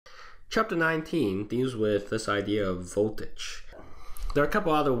Chapter 19 deals with this idea of voltage. There are a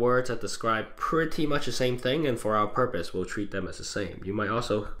couple other words that describe pretty much the same thing, and for our purpose, we'll treat them as the same. You might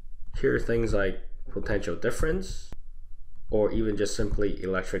also hear things like potential difference, or even just simply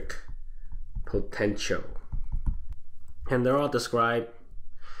electric potential. And they're all described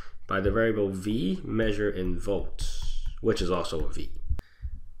by the variable V measured in volts, which is also a V.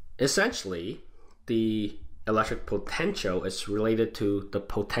 Essentially, the electric potential is related to the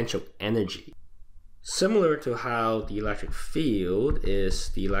potential energy. Similar to how the electric field is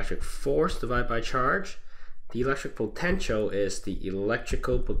the electric force divided by charge, the electric potential is the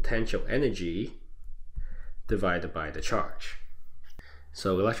electrical potential energy divided by the charge.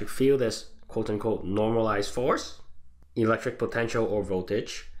 So electric field is quote-unquote normalized force. Electric potential or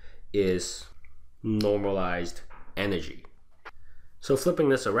voltage is normalized energy. So flipping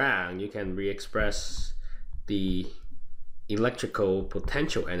this around, you can re-express the electrical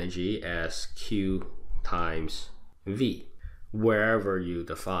potential energy as Q times V, wherever you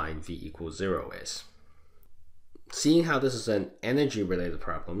define V equals 0 is. Seeing how this is an energy related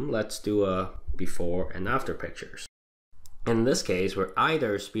problem, let's do a before and after pictures. In this case, we're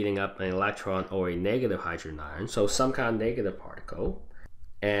either speeding up an electron or a negative hydrogen ion, so some kind of negative particle,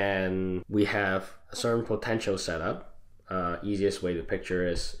 and we have a certain potential set up. Easiest way to picture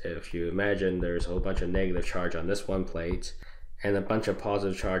is if you imagine there's a whole bunch of negative charge on this one plate and a bunch of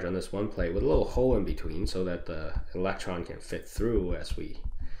positive charge on this one plate with a little hole in between so that the electron can fit through as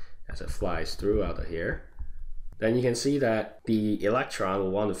it flies through out of here. Then you can see that the electron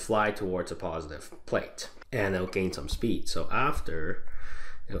will want to fly towards a positive plate and it'll gain some speed. So after,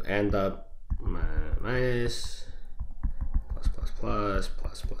 it'll end up minus, plus, plus, plus,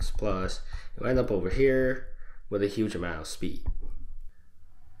 plus, plus, plus. It'll end up over here with a huge amount of speed.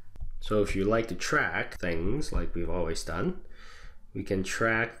 So if you like to track things like we've always done, we can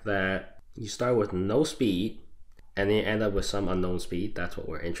track that you start with no speed and then you end up with some unknown speed. That's what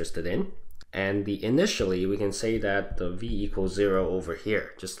we're interested in. And initially we can say that the V equals 0 over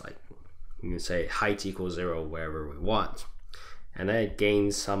here, just like you can say height equals 0 wherever we want. And then it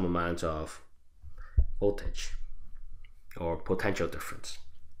gains some amount of voltage or potential difference.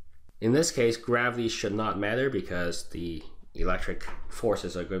 In this case, gravity should not matter because the electric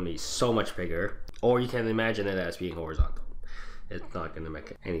forces are going to be so much bigger, or you can imagine it as being horizontal. It's not going to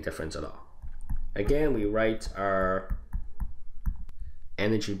make any difference at all. Again, we write our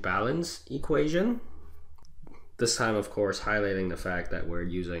energy balance equation. This time, of course, highlighting the fact that we're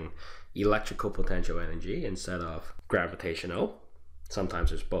using electrical potential energy instead of gravitational.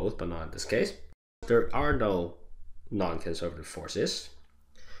 Sometimes there's both, but not in this case. There are no non-conservative forces,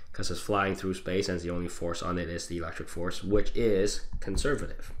 because it's flying through space and the only force on it is the electric force, which is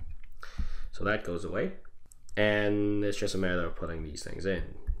conservative. So that goes away. And it's just a matter of putting these things in.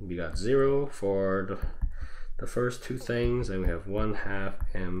 We got 0 for the first two things, and we have 1/2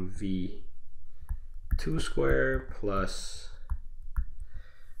 mv2 squared plus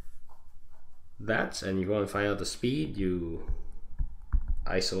that. And you want to find out the speed, you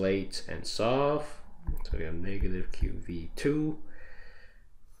isolate and solve. So we have negative qv2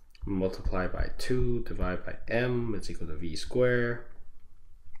 multiply by 2 divided by m, it's equal to v squared.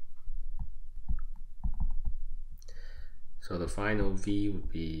 So the final v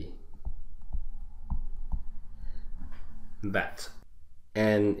would be that.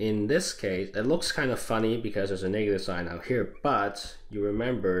 And in this case, it looks kind of funny because there's a negative sign out here, but you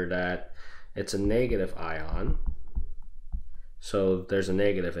remember that it's a negative ion, so there's a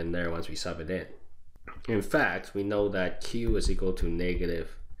negative in there once we sub it in. In fact, we know that Q is equal to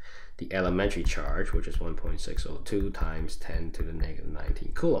negative the elementary charge, which is 1.602 times 10 to the negative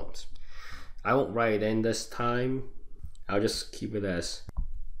 19 coulombs. I won't write it in this time. I'll just keep it as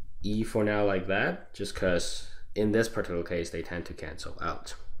E for now like that, just because in this particular case they tend to cancel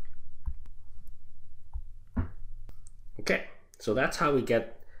out. Okay, so that's how we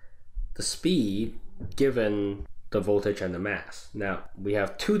get the speed given the voltage and the mass. Now we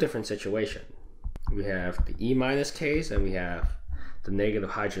have two different situations. We have the E minus case and we have the negative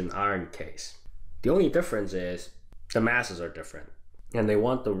hydrogen ion case. The only difference is the masses are different and they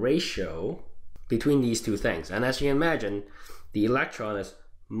want the ratio between these two things. And as you can imagine, the electron is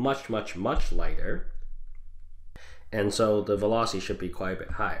much, much, much lighter, and so the velocity should be quite a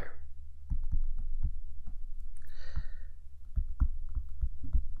bit higher.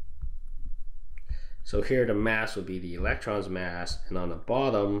 So here the mass would be the electron's mass, and on the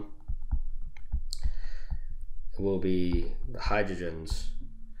bottom it will be the hydrogen's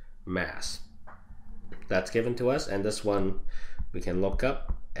mass. That's given to us, and this one we can look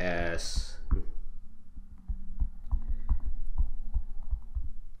up as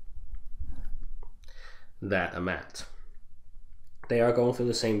that amount. They are going through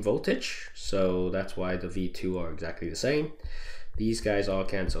the same voltage, so that's why the V2 are exactly the same. These guys all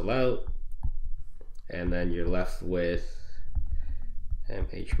cancel out, and then you're left with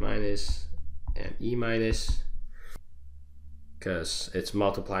MH minus and E minus, because it's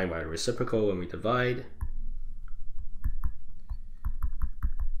multiplying by the reciprocal when we divide.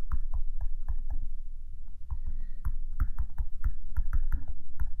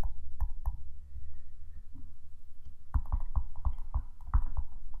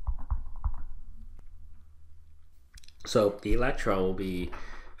 So the electron will be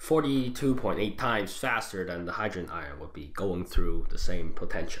 42.8 times faster than the hydrogen ion would be going through the same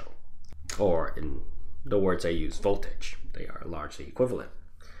potential. Or in the words I use, voltage. They are largely equivalent.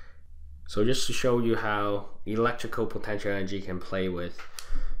 So just to show you how electrical potential energy can play with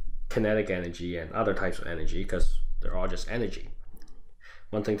kinetic energy and other types of energy, because they're all just energy.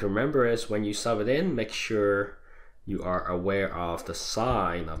 One thing to remember is when you sub it in, make sure you are aware of the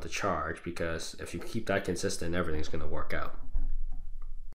sign of the charge, because if you keep that consistent, everything's going to work out.